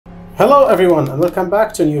Hello everyone and welcome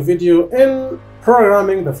back to a new video in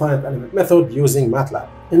programming the finite element method using MATLAB.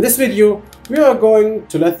 In this video, we are going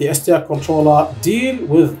to let the STR controller deal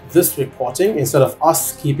with this reporting instead of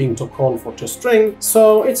us keeping to call for toString.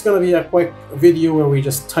 So it's going to be a quick video where we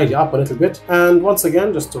just tidy up a little bit. And once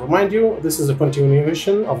again, just to remind you, this is a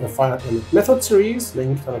continuation of the finite element method series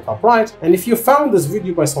linked on the top right. And if you found this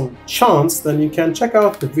video by some chance, then you can check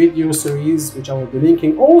out the video series, which I will be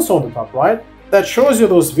linking also on the top right, that shows you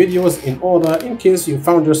those videos in order in case you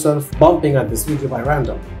found yourself bumping at this video by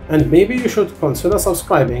random. And maybe you should consider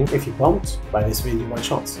subscribing if you bumped by this video by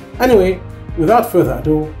chance. Anyway, without further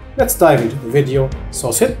ado, let's dive into the video,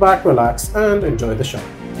 so sit back, relax, and enjoy the show.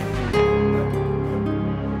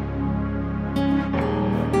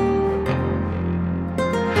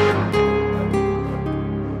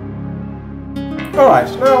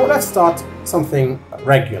 Alright, now let's start something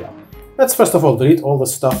regular. Let's first of all delete all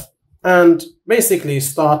this stuff and basically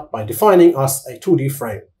start by defining us a 2D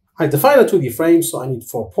frame. I define a 2D frame, so I need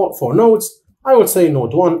four nodes. I would say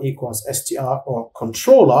node 1 equals str or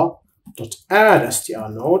controller.add str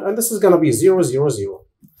node, and this is going to be 0, 0, 0.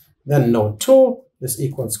 Then node 2, this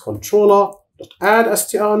equals controller.add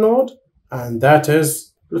str node, and that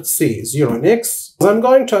is, let's see, 0 in x. I'm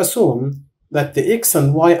going to assume that the x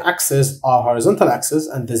and y axis are horizontal axis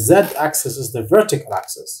and the z axis is the vertical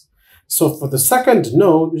axis. So for the second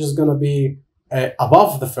node, which is going to be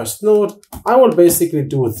above the first node, I will basically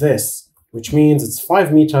do this, which means it's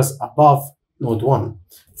 5 meters above node 1.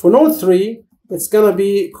 For node 3, it's going to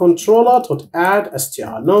be controller.add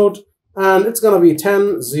str node, and it's going to be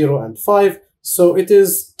 10, 0, and 5. So it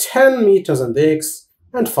is 10 meters in the x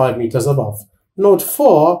and 5 meters above. Node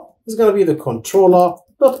 4 is going to be the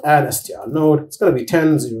controller.add str node. It's going to be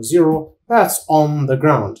 10, 0, 0. That's on the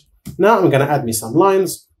ground. Now I'm going to add me some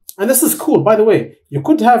lines. And this is cool, by the way. You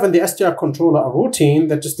could have in the str controller a routine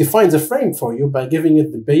that just defines a frame for you by giving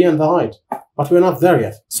it the bay and the height. But we're not there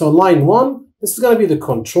yet. So line 1, this is going to be the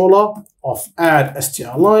controller of add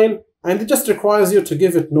str line, and it just requires you to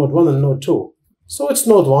give it node 1 and node 2. So it's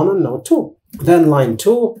node 1 and node 2. Then line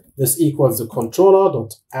 2, this equals the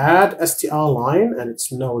controller.add str line, and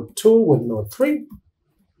it's node 2 with node 3.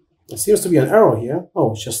 There seems to be an error here.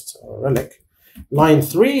 Oh, it's just a relic. Line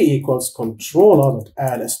 3 equals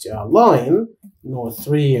controller.add str line, node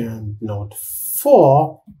 3 and node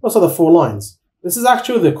 4. Those are the 4 lines. This is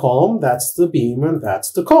actually the column, that's the beam, and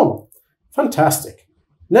that's the column. Fantastic.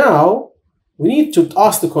 Now, we need to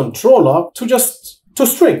ask the controller to just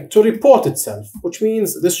to report itself, which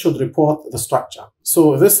means this should report the structure.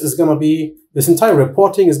 So this entire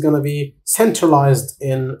reporting is going to be centralized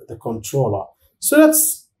in the controller. So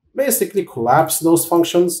let's basically collapse those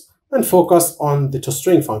functions and focus on the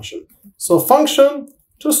toString function. So function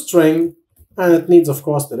toString, and it needs, of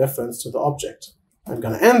course, the reference to the object. I'm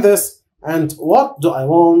going to end this, and what do I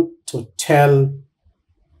want to tell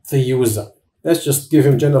the user? Let's just give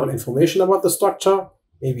him general information about the structure.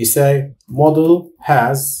 Maybe say model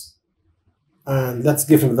has, and let's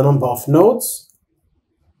give him the number of nodes,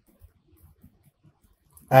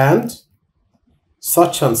 and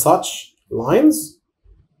such lines,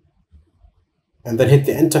 and then hit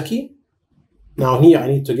the enter key. Now here I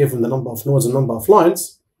need to give him the number of nodes and number of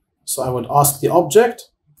lines. So I would ask the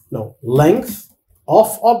length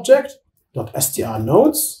of object.str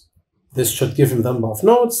nodes. This should give him the number of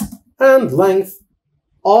nodes, and length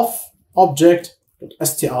of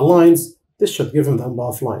object.str lines. This should give him the number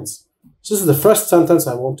of lines. So this is the first sentence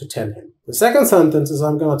I want to tell him. The second sentence is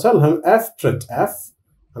I'm going to tell him fprintf,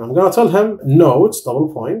 and I'm going to tell him nodes, double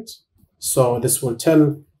point. So this will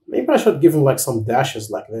tell, maybe I should give him like some dashes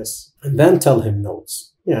like this, and then tell him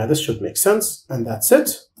nodes. Yeah, this should make sense, and that's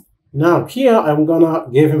it. Now here I'm gonna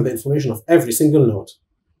give him the information of every single node.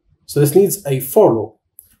 So this needs a for loop.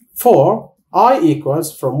 For I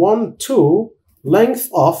equals from 1 to length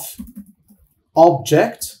of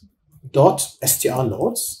object.str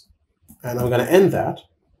nodes, and I'm gonna end that.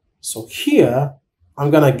 So here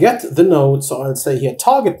I'm gonna get the node, so I'll say here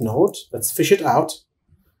target node, let's fish it out,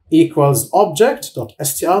 equals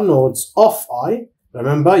object.str nodes of I.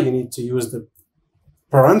 Remember, you need to use the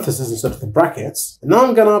parentheses instead of the brackets. And now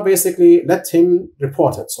I'm gonna basically let him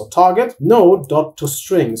report it. So target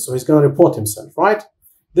node.toString. So he's gonna report himself, right?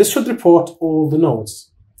 This should report all the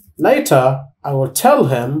nodes. Later, I will tell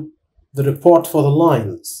him the report for the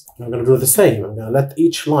lines. I'm gonna do the same. I'm gonna let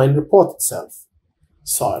each line report itself.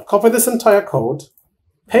 So I'll copy this entire code,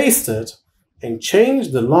 paste it, and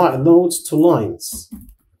change the nodes to lines.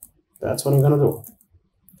 That's what I'm going to do.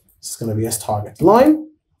 This is going to be as target line.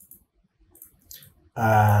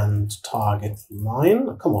 And target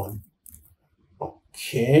line. Come on.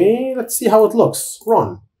 Okay, let's see how it looks.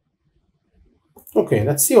 Run. Okay,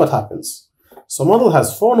 let's see what happens. So model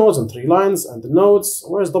has 4 nodes and 3 lines, and the nodes,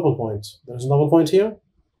 where's double point? There's a double point here?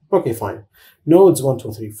 Okay, fine. Nodes 1,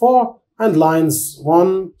 2, 3, 4, and lines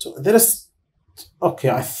 1, 2, there is, okay,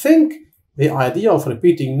 I think the idea of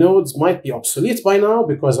repeating nodes might be obsolete by now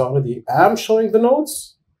because I already am showing the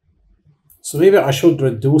nodes. So maybe I should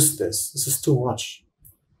reduce this. This is too much.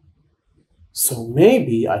 So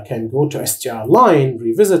maybe I can go to strline,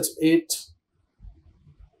 revisit it,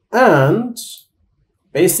 and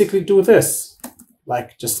basically do this.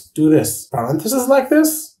 Like just do this. Parenthesis like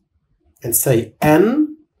this, and say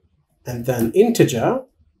n, and then integer,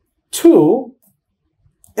 2,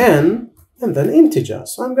 n, and then integer.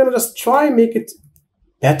 So I'm gonna just try and make it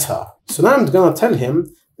better. So now I'm gonna tell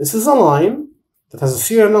him this is a line that has a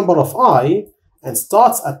serial number of I and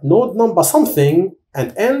starts at node number something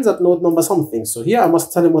and ends at node number something. So here I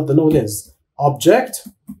must tell him what the node is.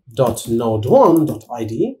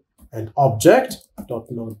 Object.node1.id and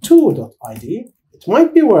object.node2.id. It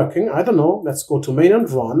might be working, I don't know. Let's go to main and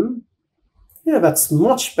run. Yeah, that's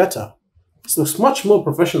much better. This looks much more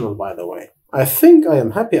professional, by the way. I think I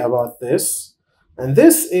am happy about this. And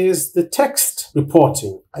this is the text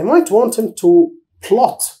reporting. I might want him to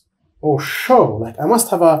plot or show. Like I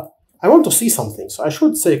want to see something. So I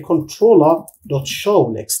should say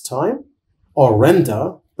controller.show next time, or render.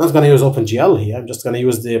 I'm not going to use OpenGL here. I'm just going to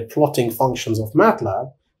use the plotting functions of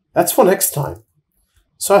MATLAB. That's for next time.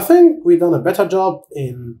 So I think we've done a better job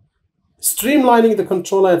in streamlining the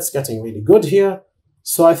controller. It's getting really good here.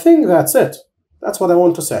 So I think that's it. That's what I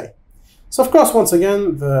want to say. So of course, once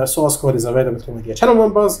again, the source code is available to my channel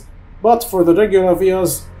members, but for the regular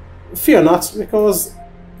viewers, fear not, because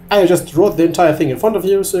I just wrote the entire thing in front of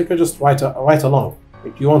you, so you can just write along.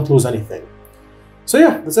 You won't lose anything. So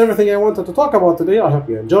yeah, that's everything I wanted to talk about today. I hope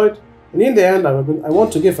you enjoyed. And in the end, I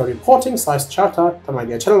want to give a reporting-sized shout-out to my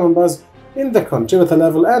dear channel members in the contributor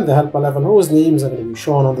level and the helper level whose names are going to be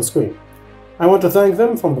shown on the screen. I want to thank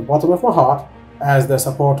them from the bottom of my heart, as their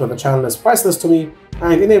support of the channel is priceless to me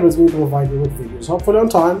and enables me to provide you with videos hopefully on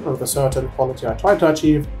time and with a certain quality I try to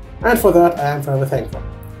achieve, and for that I am forever thankful.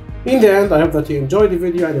 In the end, I hope that you enjoyed the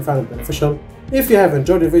video and you found it beneficial. If you have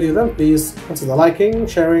enjoyed the video, then please consider liking,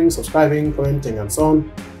 sharing, subscribing, commenting, and so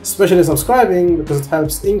on, especially subscribing because it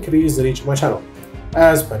helps increase the reach of my channel.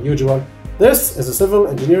 As per usual, this is the Civil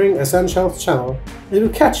Engineering Essentials channel, and we'll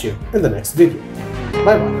catch you in the next video.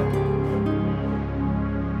 Bye bye.